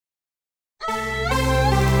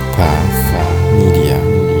Path Media.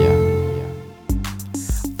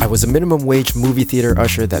 I was a minimum wage movie theater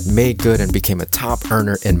usher that made good and became a top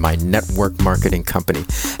earner in my network marketing company.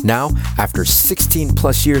 Now, after 16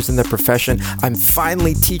 plus years in the profession, I'm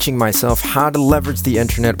finally teaching myself how to leverage the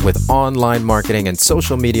internet with online marketing and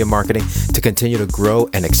social media marketing to continue to grow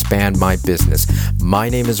and expand my business. My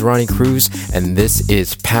name is Ronnie Cruz, and this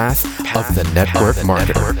is Path of the Network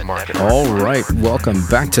Marketer. All right, welcome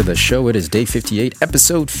back to the show. It is day 58,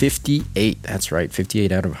 episode 58. That's right,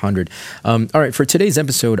 58 out of 100. All right, for today's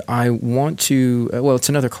episode, I want to, it's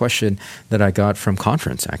another question that I got from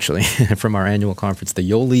conference, actually, from our annual conference, the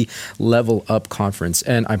Yoli Level Up Conference.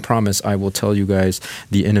 And I promise I will tell you guys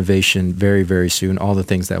the innovation very, very soon, all the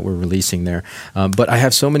things that we're releasing there. But I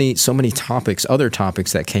have so many topics, other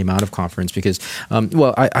topics that came out of conference because,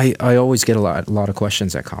 I always get a lot of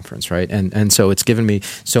questions at conference, right? And so it's given me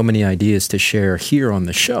so many ideas to share here on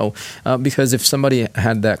the show because if somebody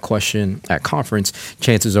had that question at conference,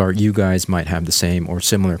 chances are you guys might have the same or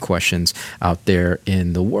similar questions out there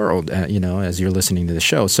in the world, as you're listening to the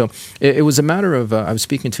show. So it was a matter of, I was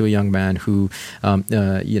speaking to a young man who,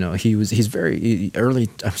 he's very early,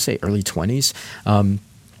 I would say early 20s.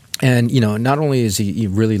 And, not only is he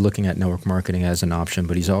really looking at network marketing as an option,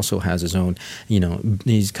 but he's also has his own,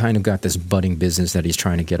 he's kind of got this budding business that he's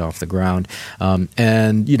trying to get off the ground.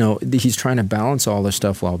 He's trying to balance all this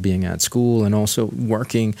stuff while being at school and also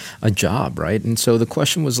working a job, right? And so the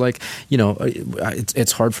question was like,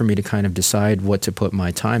 it's hard for me to kind of decide what to put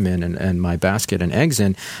my time in and my basket and eggs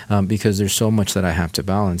in because there's so much that I have to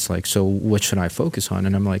balance. Like, so what should I focus on?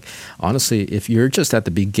 And I'm like, honestly, if you're just at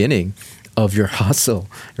the beginning of your hustle,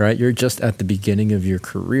 right? You're just at the beginning of your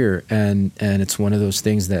career, and it's one of those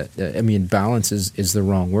things that balance is the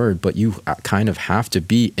wrong word, but you kind of have to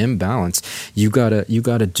be in balance. You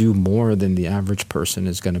gotta do more than the average person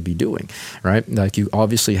is going to be doing, right? Like you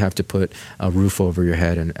obviously have to put a roof over your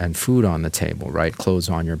head and food on the table, right? Clothes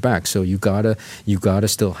on your back. So you gotta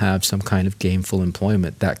still have some kind of gainful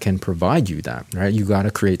employment that can provide you that, right? You gotta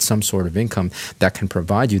create some sort of income that can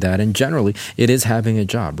provide you that, and generally it is having a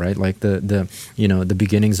job, right? Like the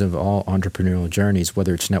beginnings of all entrepreneurial journeys,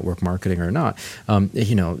 whether it's network marketing or not,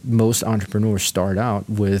 most entrepreneurs start out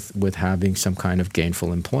with having some kind of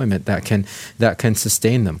gainful employment that can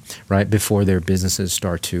sustain them, right, before their businesses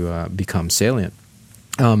start to become salient.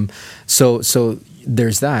 So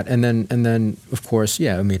there's that, and then of course,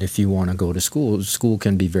 if you want to go to school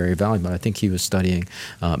can be very valuable. I think he was studying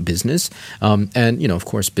business, and of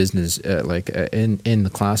course, business in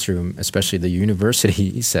the classroom, especially the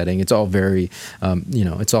university setting, it's all very,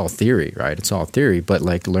 it's all theory, right? It's all theory, but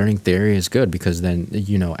like learning theory is good because then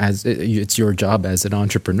it's your job as an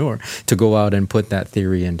entrepreneur to go out and put that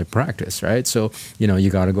theory into practice, right? So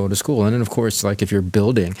you got to go to school, and then of course, like if you're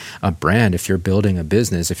building a brand, if you're building a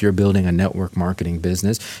business, if you're building a network marketing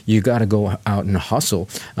business, you got to go out and hustle.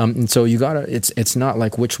 And so you got to, it's not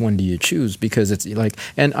like which one do you choose, because it's like,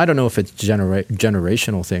 and I don't know if it's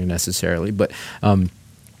generational thing necessarily, but it's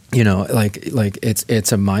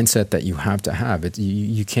a mindset that you have to have.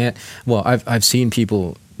 You can't, I've seen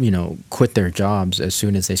people quit their jobs as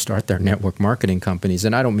soon as they start their network marketing companies.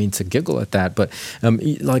 And I don't mean to giggle at that, but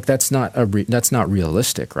that's not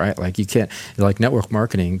realistic, right? Like you can't, like network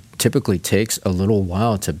marketing typically takes a little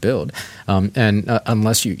while to build.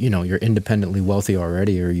 Unless you're independently wealthy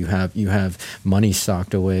already, or you have money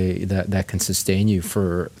socked away that can sustain you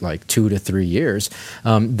for like 2 to 3 years,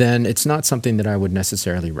 then it's not something that I would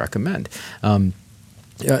necessarily recommend.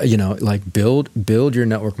 Build your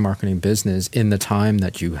network marketing business in the time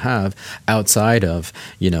that you have outside of,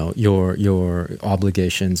 your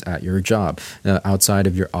obligations at your job, outside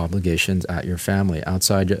of your obligations at your family,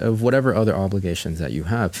 outside of whatever other obligations that you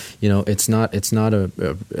have. It's not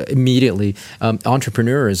immediately,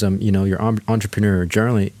 entrepreneurism, your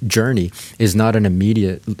entrepreneurial journey is not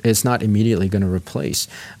it's not immediately going to replace,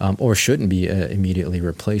 or shouldn't be immediately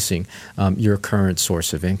replacing, your current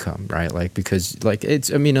source of income, right? Like, because like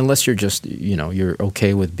unless you're just, you're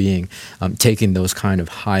okay with being, taking those kind of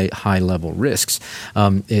high level risks,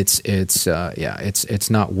 it's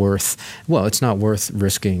not worth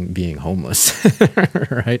risking being homeless,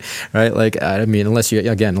 right? Like, unless you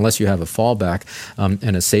have a fallback,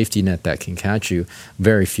 and a safety net that can catch you.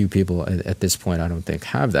 Very few people at this point, I don't think,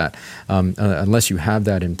 have that. Unless you have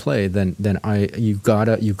that in play, then you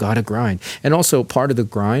gotta grind. And also part of the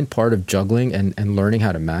grind, part of juggling and learning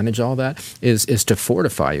how to manage all that is to force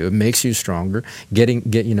fortify you. It makes you stronger. Getting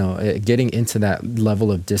into that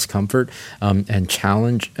level of discomfort and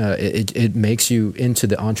challenge, it makes you into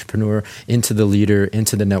the entrepreneur, into the leader,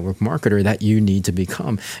 into the network marketer that you need to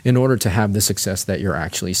become in order to have the success that you're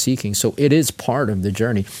actually seeking. So it is part of the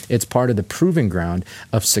journey. It's part of the proving ground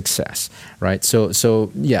of success, right?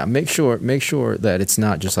 So yeah, make sure that it's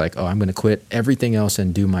not just like, oh, I'm going to quit everything else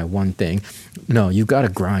and do my one thing. No, you got to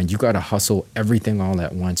grind. You got to hustle everything all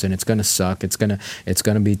at once, and it's going to suck. It's going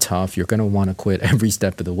to be tough. You're going to want to quit every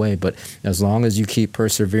step of the way. But as long as you keep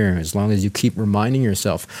persevering, as long as you keep reminding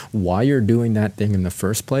yourself why you're doing that thing in the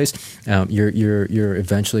first place, you're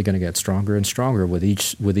eventually going to get stronger and stronger with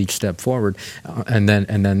each step forward, and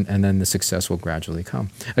then the success will gradually come.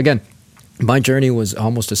 Again, my journey was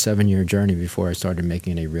almost a 7-year journey before I started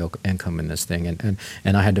making a real income in this thing, and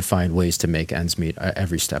I had to find ways to make ends meet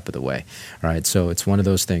every step of the way. All right, so it's one of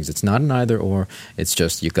those things. It's not an either or. It's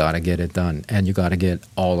just you got to get it done, and you got to get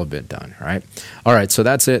all of it done. Right. All right. So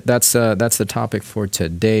that's it. That's the topic for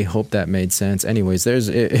today. Hope that made sense. Anyways,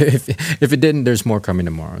 if it didn't, there's more coming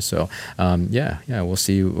tomorrow. So yeah, we'll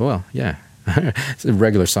see you. Well, yeah. It's a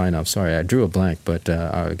regular sign-off. Sorry, I drew a blank, but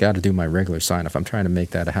I got to do my regular sign-off. I'm trying to make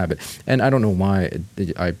that a habit. And I don't know why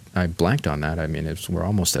I blanked on that. I mean, we're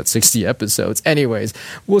almost at 60 episodes. Anyways,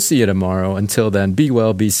 we'll see you tomorrow. Until then, be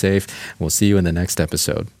well, be safe. We'll see you in the next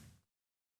episode.